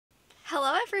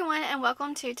Hello everyone and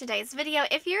welcome to today's video.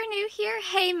 If you're new here,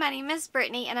 hey, my name is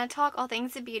Brittany and I talk all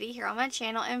things beauty here on my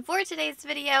channel, and for today's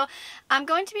video I'm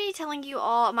going to be telling you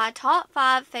all my top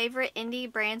 5 favorite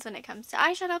indie brands when it comes to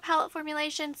eyeshadow palette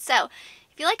formulation. So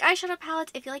if you like eyeshadow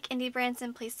palettes, if you like indie brands,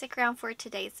 then please stick around for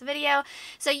today's video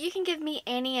so you can give me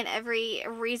any and every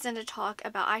reason to talk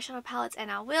about eyeshadow palettes, and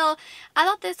I will. I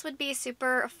thought this would be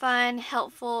super fun,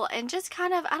 helpful, and just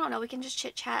kind of, I don't know, we can just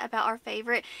chit chat about our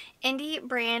favorite indie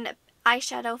brand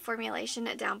eyeshadow formulation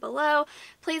down below.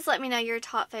 Please let me know your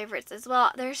top favorites as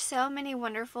well. There's so many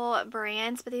wonderful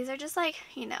brands, but these are just like,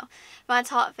 you know, my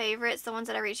top favorites, the ones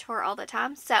that I reach for all the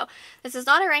time. So this is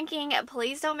not a ranking.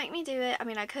 Please don't make me do it. I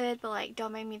mean, I could, but like,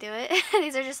 don't make me do it.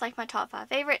 These are just like my top 5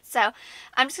 favorites. So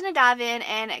I'm just going to dive in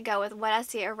and go with what I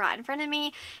see right in front of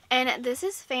me. And this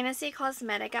is Fantasy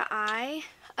Cosmetica. I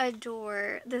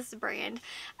adore this brand.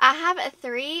 I have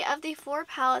 3 of the 4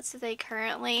 palettes that they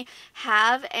currently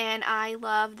have, and I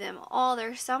love them all.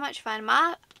 They're so much fun.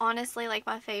 Honestly, like,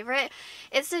 my favorite,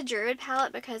 it's the Druid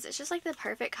palette because it's just like the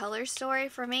perfect color story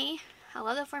for me. I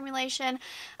love the formulation.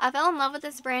 I fell in love with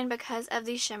this brand because of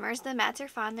these shimmers. The mattes are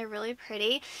fun. They're really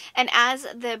pretty. And as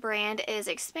the brand is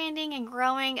expanding and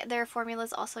growing, their formula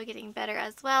is also getting better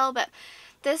as well. But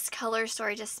this color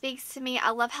story just speaks to me. I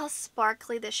love how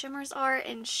sparkly the shimmers are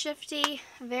and shifty.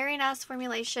 Very nice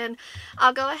formulation.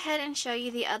 I'll go ahead and show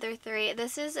you the other 3.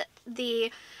 This is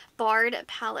the Barred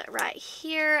palette right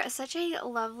here. Such a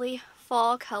lovely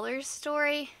fall color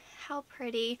story. How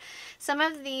pretty. Some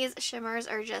of these shimmers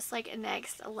are just like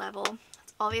next level.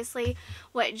 It's obviously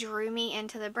what drew me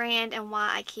into the brand and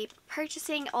why I keep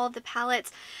purchasing all the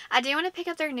palettes. I do want to pick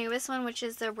up their newest one, which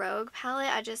is the Rogue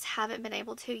palette. I just haven't been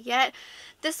able to yet.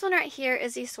 This one right here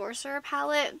is the Sorcerer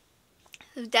palette.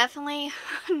 Definitely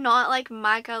not like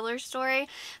my color story,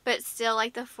 but still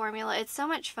like the formula. It's so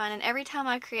much fun, and every time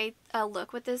I create a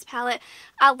look with this palette,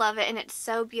 I love it, and it's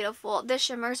so beautiful. The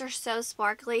shimmers are so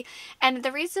sparkly, and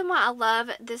the reason why I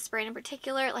love this brand in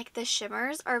particular, like the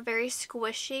shimmers are very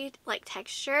squishy, like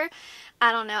texture.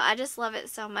 I don't know, I just love it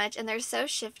so much, and they're so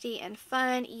shifty and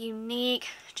fun, unique.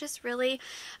 Just really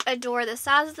adore the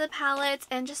size of the palettes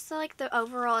and just like the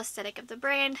overall aesthetic of the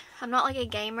brand. I'm not like a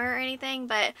gamer or anything,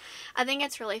 but I think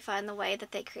it's really fun the way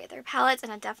that they create their palettes,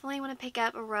 and I definitely want to pick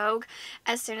up a Rogue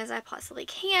as soon as I possibly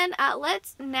can.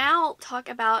 Let's now talk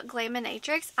about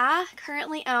Glaminatrix. I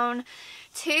currently own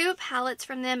 2 palettes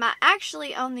from them. I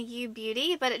actually own the U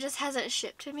Beauty, but it just hasn't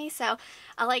shipped to me, so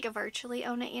I like virtually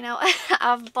own it, you know.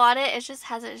 I've bought it, it just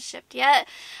hasn't shipped yet.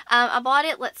 I bought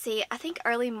it, let's see, I think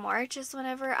early March is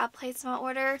whenever I placed my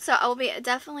order, so I will be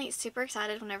definitely super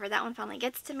excited whenever that one finally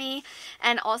gets to me.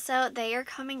 And also they are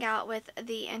coming out with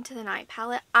the Into the Night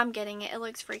palette. I'm getting it. It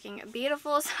looks freaking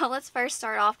beautiful. So let's first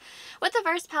start off with the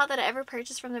first palette that I ever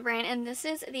purchased from the brand, and this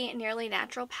is the Nearly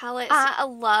Natural palette. I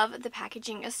love the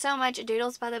packaging so much.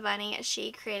 Doodles by the Bunny,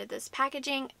 she created this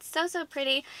packaging. It's so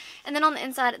pretty. And then on the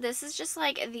inside, this is just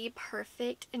like the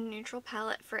perfect neutral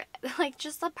palette for like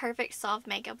just the perfect soft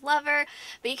makeup lover,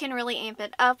 but you can really amp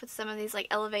it up with some of these like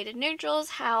elevated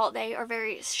neutrals, how they are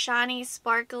very shiny,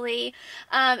 sparkly,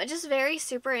 just very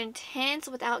super intense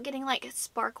without getting like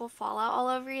sparkle fallout all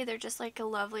over you. They're just like a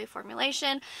lovely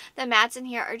formulation. The mattes in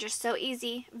here are just so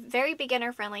easy, very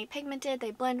beginner friendly, pigmented,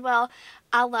 they blend well.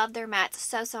 I love their mattes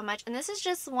so much, and this is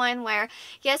just one where,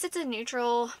 yes, it's a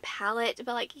neutral palette,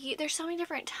 but like there's so many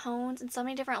different tones and so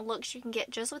many different looks you can get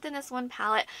just within this one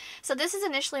palette. So this is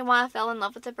initially why I fell in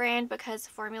love with the brand, because the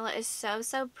formula is so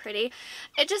pretty.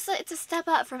 It's a step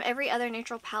up from every other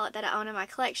neutral palette that I own in my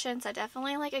collection, so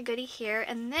definitely like a goodie here.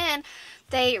 And then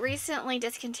they recently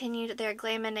discontinued their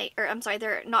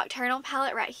their Nocturnal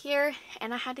palette right here,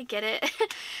 and I had to get it.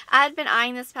 I had been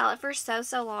eyeing this palette for so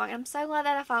long. I'm so glad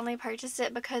that I finally purchased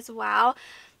it, because wow,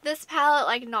 this palette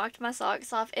like knocked my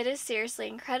socks off. It is seriously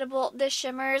incredible. The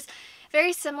shimmers,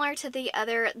 very similar to the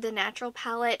Natural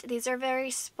palette. These are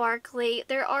very sparkly.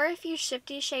 There are a few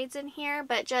shifty shades in here,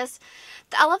 but just,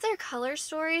 I love their color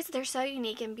stories. They're so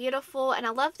unique and beautiful, and I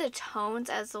love the tones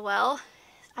as well.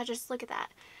 I just, look at that.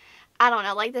 I don't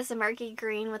know, like this murky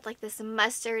green with like this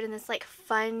mustard and this like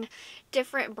fun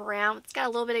different brown. It's got a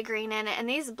little bit of green in it, and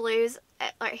these blues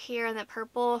right here and the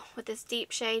purple with this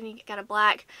deep shade, and you got a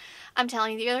black. I'm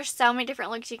telling you, there's so many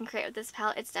different looks you can create with this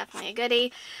palette. It's definitely a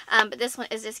goodie. But this one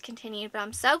is discontinued, but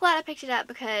I'm so glad I picked it up,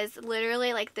 because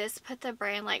literally like this put the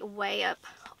brand like way up,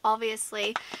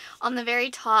 obviously on the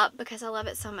very top, because I love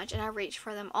it so much and I reach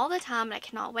for them all the time, and I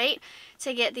cannot wait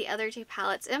to get the other 2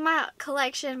 palettes in my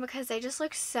collection because they just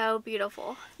look so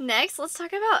beautiful. Next, let's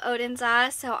talk about Odin's Eye.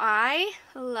 So I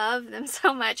love them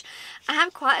so much. I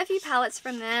have quite a few palettes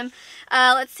from them.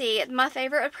 Let's see. My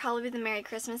favorite would probably be the Merry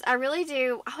Christmas. I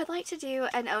would like to do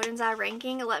an Odin's Eye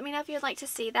ranking. Let me know if you'd like to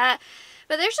see that.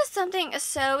 But there's just something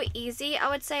so easy, I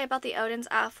would say, about the Odin's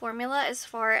Eye formula as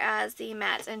far as the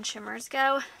mattes and shimmers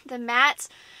go. The mattes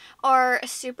are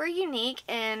super unique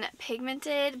and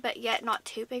pigmented, but yet not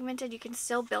too pigmented. You can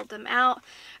still build them out,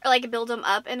 or like build them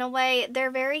up in a way.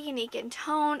 They're very unique in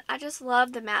tone. I just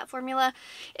love the matte formula.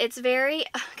 It's very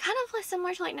kind of like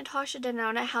similar to like Natasha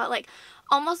Denona, how it like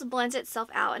almost blends itself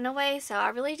out in a way. So I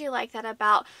really do like that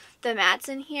about the mattes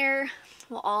in here.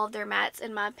 Well, all of their mattes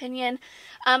in my opinion.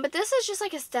 But this is just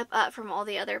like a step up from all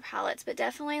the other palettes, but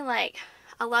definitely like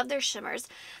I love their shimmers.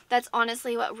 That's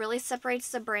honestly what really separates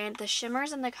the brand, the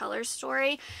shimmers and the color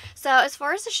story. So as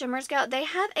far as the shimmers go, they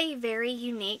have a very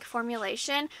unique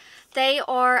formulation. They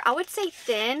are, I would say,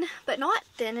 thin, but not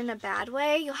thin in a bad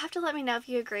way. You'll have to let me know if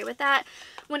you agree with that.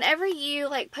 Whenever you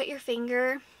like put your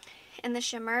finger in the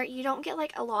shimmer, you don't get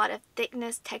like a lot of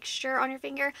thickness texture on your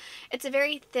finger. It's a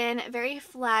very thin, very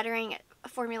flattering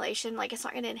formulation. Like, it's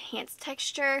not going to enhance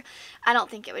texture. I don't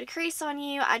think it would crease on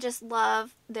you. I just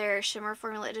love their shimmer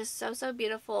formula. It is so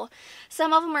beautiful.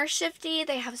 Some of them are shifty.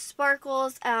 They have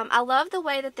sparkles. I love the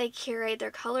way that they curate their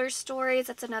color stories.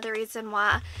 That's another reason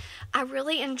why I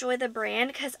really enjoy the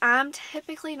brand, because I'm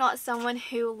typically not someone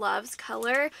who loves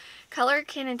color. Color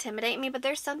can intimidate me, but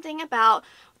there's something about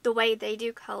the way they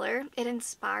do color. It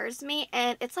inspires me,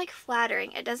 and it's like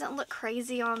flattering. It doesn't look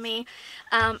crazy on me.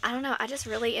 I don't know. I just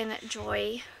really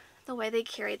enjoy the way they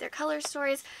curate their color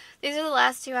stories. These are the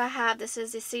last two I have. This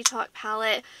is the Sea Talk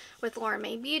palette with Lauren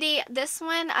Mae Beauty. This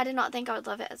one, I did not think I would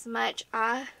love it as much.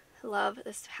 I love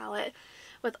this palette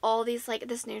with all these, like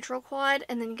this neutral quad,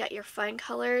 and then you got your fun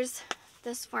colors.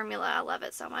 This formula, I love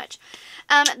it so much.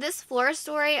 This Flora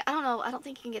Story, I don't know, I don't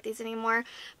think you can get these anymore,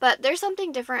 but there's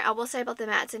something different I will say about the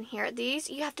mattes in here. These,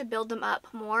 you have to build them up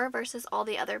more versus all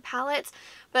the other palettes,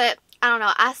 but I don't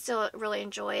know, I still really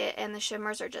enjoy it, and the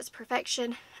shimmers are just perfection,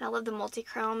 and I love the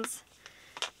multi-chromes.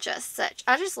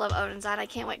 I just love Odin's Eye. I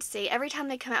can't wait to see. Every time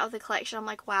they come out with a collection, I'm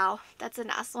like, wow, that's a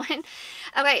nice one.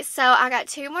 Okay, so I got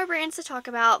two more brands to talk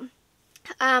about.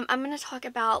 I'm going to talk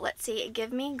about, let's see,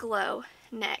 Give Me Glow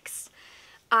next.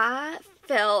 I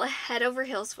fell head over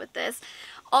heels with this.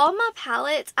 All my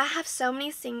palettes, I have so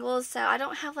many singles, so I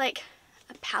don't have like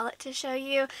a palette to show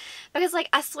you, because like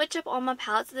I switch up all my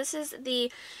palettes. This is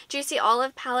the Juicy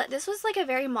Olive palette. This was like a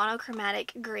very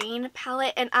monochromatic green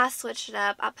palette, and I switched it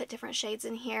up. I put different shades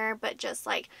in here, but just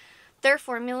like their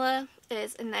formula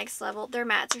is next level. Their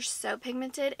mattes are so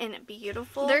pigmented and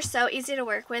beautiful. They're so easy to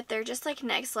work with. They're just like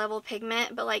next level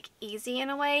pigment, but like easy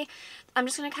in a way. I'm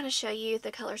just going to kind of show you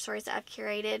the color stories that I've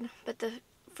curated. But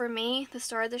for me, the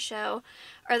star of the show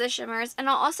are the shimmers. And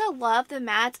I also love the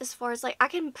mattes as far as like, I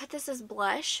can put this as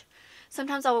blush.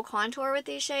 Sometimes I will contour with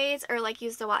these shades, or like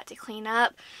use the white to clean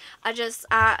up.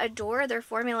 I adore their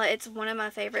formula. It's one of my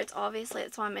favorites, obviously.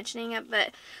 That's why I'm mentioning it.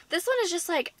 But this one is just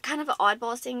like kind of an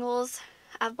oddball singles.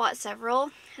 I've bought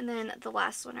several. And then the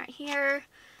last one right here.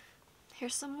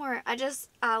 Here's some more.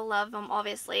 I love them,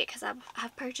 obviously, because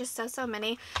I've purchased so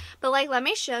many. But like, let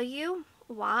me show you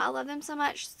why I love them so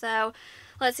much. So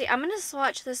let's see. I'm going to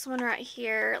swatch this one right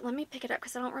here. Let me pick it up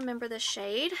because I don't remember the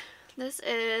shade. This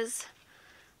is...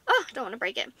 oh, don't want to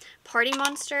break it. Party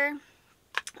Monster.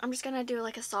 I'm just going to do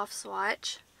like a soft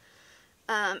swatch.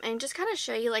 And just kind of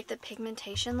show you like the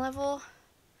pigmentation level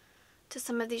to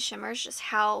some of these shimmers. Just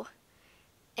how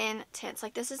intense.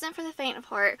 Like, this isn't for the faint of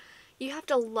heart. You have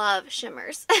to love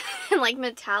shimmers. And like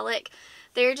metallic.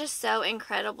 They're just so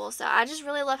incredible. So I just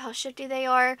really love how shifty they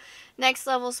are. Next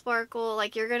level sparkle.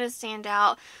 Like, you're going to stand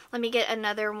out. Let me get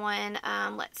another one.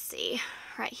 Let's see.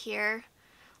 Right here.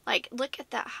 Like, look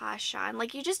at that high shine.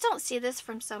 Like, you just don't see this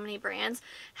from so many brands.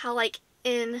 How, like,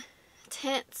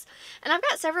 intense. And I've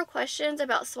got several questions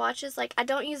about swatches. Like, I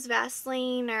don't use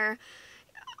Vaseline or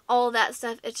all that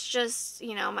stuff. It's just,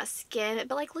 you know, my skin.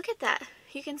 But, like, look at that.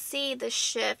 You can see the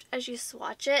shift as you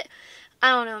swatch it. I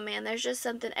don't know, man. There's just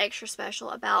something extra special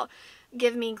about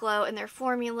Give Me Glow and their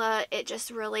formula. It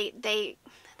just really, they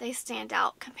stand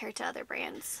out compared to other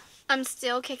brands. I'm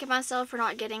still kicking myself for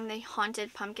not getting the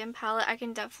Haunted Pumpkin palette. I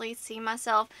can definitely see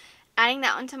myself adding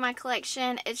that onto my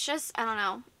collection. It's just, I don't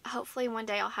know. Hopefully one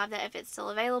day I'll have that if it's still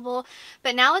available.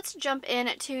 But now let's jump in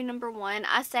to number one.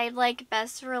 I saved like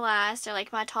best for last, or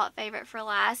like my top favorite for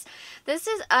last. This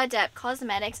is Adept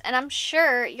Cosmetics, and I'm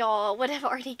sure y'all would have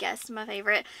already guessed my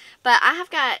favorite. But I have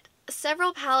got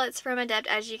several palettes from Adept.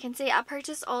 As you can see, I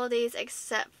purchased all of these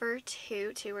except for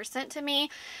two. Two were sent to me.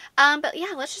 But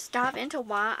yeah, let's just dive into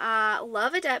why I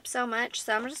love Adept so much.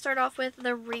 So I'm going to start off with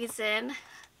the reason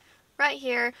right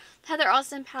here, Heather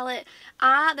Austin palette.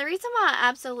 The reason why I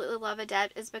absolutely love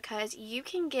Adept is because you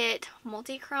can get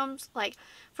multi-chromes like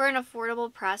for an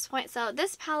affordable price point. So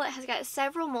this palette has got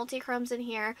several multi-chromes in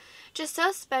here, just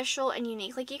so special and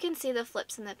unique. Like you can see the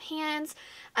flips in the pans.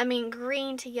 I mean,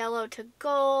 green to yellow to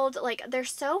gold. Like they're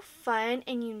so fun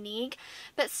and unique,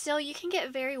 but still you can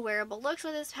get very wearable looks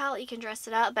with this palette. You can dress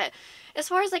it up, but as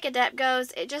far as like Adept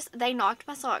goes, they knocked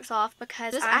my socks off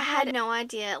because I had no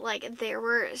idea like there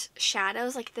were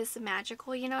shadows like this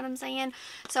magical, you know what I'm saying?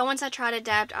 So once I tried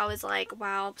Adept, I was like,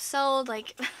 wow, sold.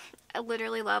 Like I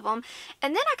literally love them.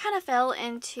 And then I kind of fell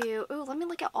into, ooh, let me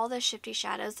look at all the shifty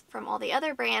shadows from all the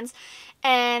other brands.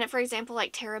 And for example,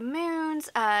 like Terra Moons,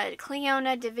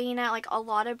 Cleona, Divina, like a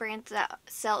lot of brands that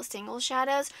sell single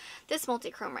shadows. This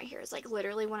multi-chrome right here is like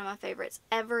literally one of my favorites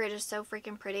ever. It is so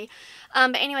freaking pretty.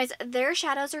 But anyways, their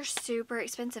shadows are super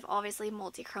expensive. Obviously,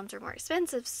 multi-chromes are more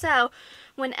expensive. So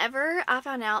whenever I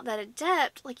found out that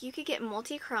Adept, like you could get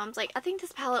multi-chromes, like I think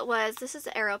this is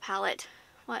the Arrow palette,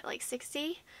 what, like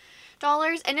 $60?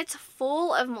 And it's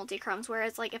full of multi-chromes,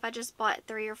 whereas like if I just bought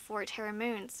 3 or 4 Terra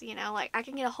Moons, you know, like I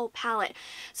can get a whole palette.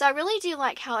 So I really do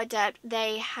like how Adept,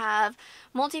 they have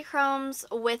multi-chromes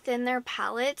within their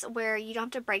palettes where you don't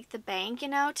have to break the bank, you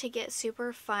know, to get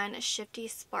super fun, shifty,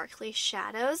 sparkly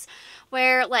shadows,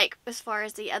 where like as far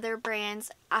as the other brands,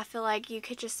 I feel like you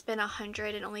could just spend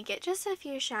 $100 and only get just a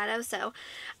few shadows. So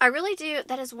I really do,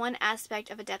 that is one aspect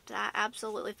of Adept that I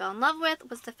absolutely fell in love with,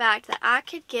 was the fact that I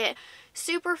could get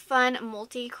super fun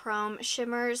multi-chrome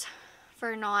shimmers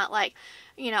for not like,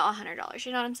 you know, $100,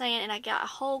 you know what I'm saying? And I got a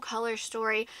whole color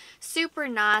story, super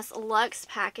nice luxe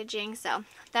packaging. So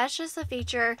that's just a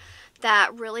feature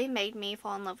that really made me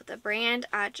fall in love with the brand.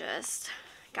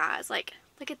 Guys, like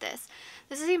look at this.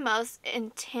 This is the most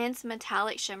intense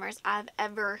metallic shimmers I've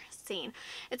ever seen.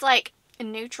 It's like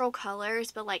neutral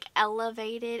colors but like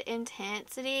elevated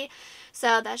intensity.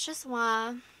 So that's just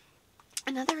why,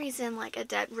 another reason like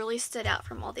Adept really stood out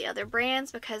from all the other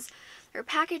brands, because their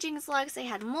packaging is luxe. They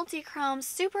had multi-chromes,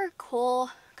 super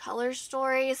cool color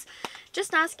stories,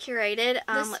 just nice curated.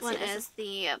 This one is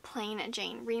the Plain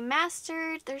Jane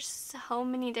Remastered. There's so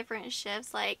many different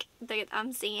shifts like that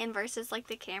I'm seeing versus like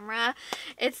the camera.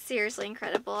 It's seriously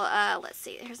incredible. Let's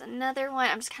see, there's another one.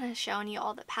 I'm just kind of showing you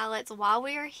all the palettes while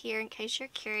we are here in case you're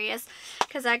curious,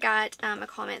 because I got a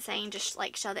comment saying just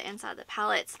like show the inside of the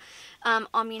palettes.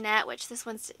 Omninet, which this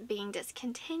one's being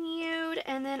discontinued,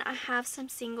 and then I have some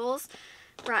singles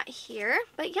right here.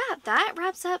 But yeah, that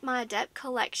wraps up my Adept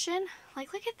collection.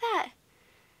 Like look at that,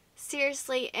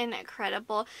 seriously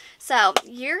incredible. So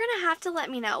you're gonna have to let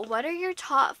me know, what are your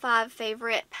top 5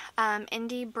 favorite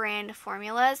indie brand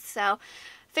formulas? So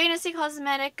Fantasy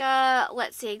Cosmetica,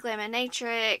 let's see,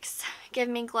 Glaminatrix, Give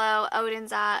Me Glow,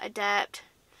 Odin's Eye, Adept.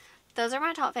 Those are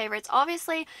my top favorites.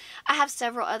 Obviously, I have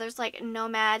several others like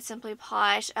Nomad, Simply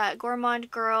Posh,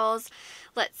 Gourmand Girls.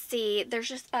 Let's see, there's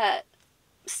just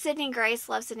Sydney Grace,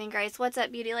 love Sydney Grace, What's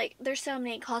Up Beauty. Like there's so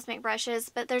many cosmic brushes,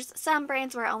 but there's some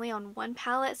brands where I only own one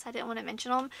palette, so I didn't want to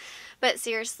mention them. But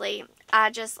seriously, I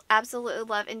just absolutely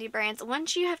love indie brands.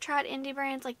 Once you have tried indie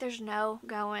brands, like there's no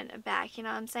going back, you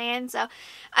know what I'm saying? So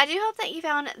I do hope that you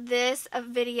found this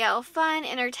video fun,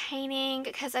 entertaining,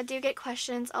 because I do get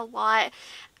questions a lot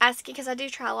asking, because I do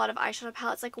try a lot of eyeshadow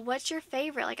palettes, like what's your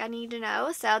favorite? Like I need to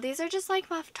know. So these are just like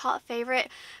my top favorite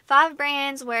 5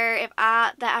 brands where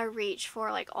that I reach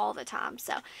for like all the time.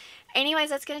 So anyways,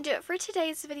 that's going to do it for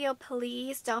today's video.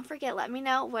 Please don't forget, let me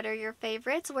know what are your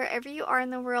favorites wherever you are in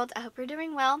the world. I hope you're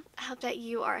doing well. I hope that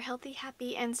you are healthy,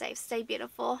 happy, and safe. Stay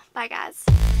beautiful. Bye guys.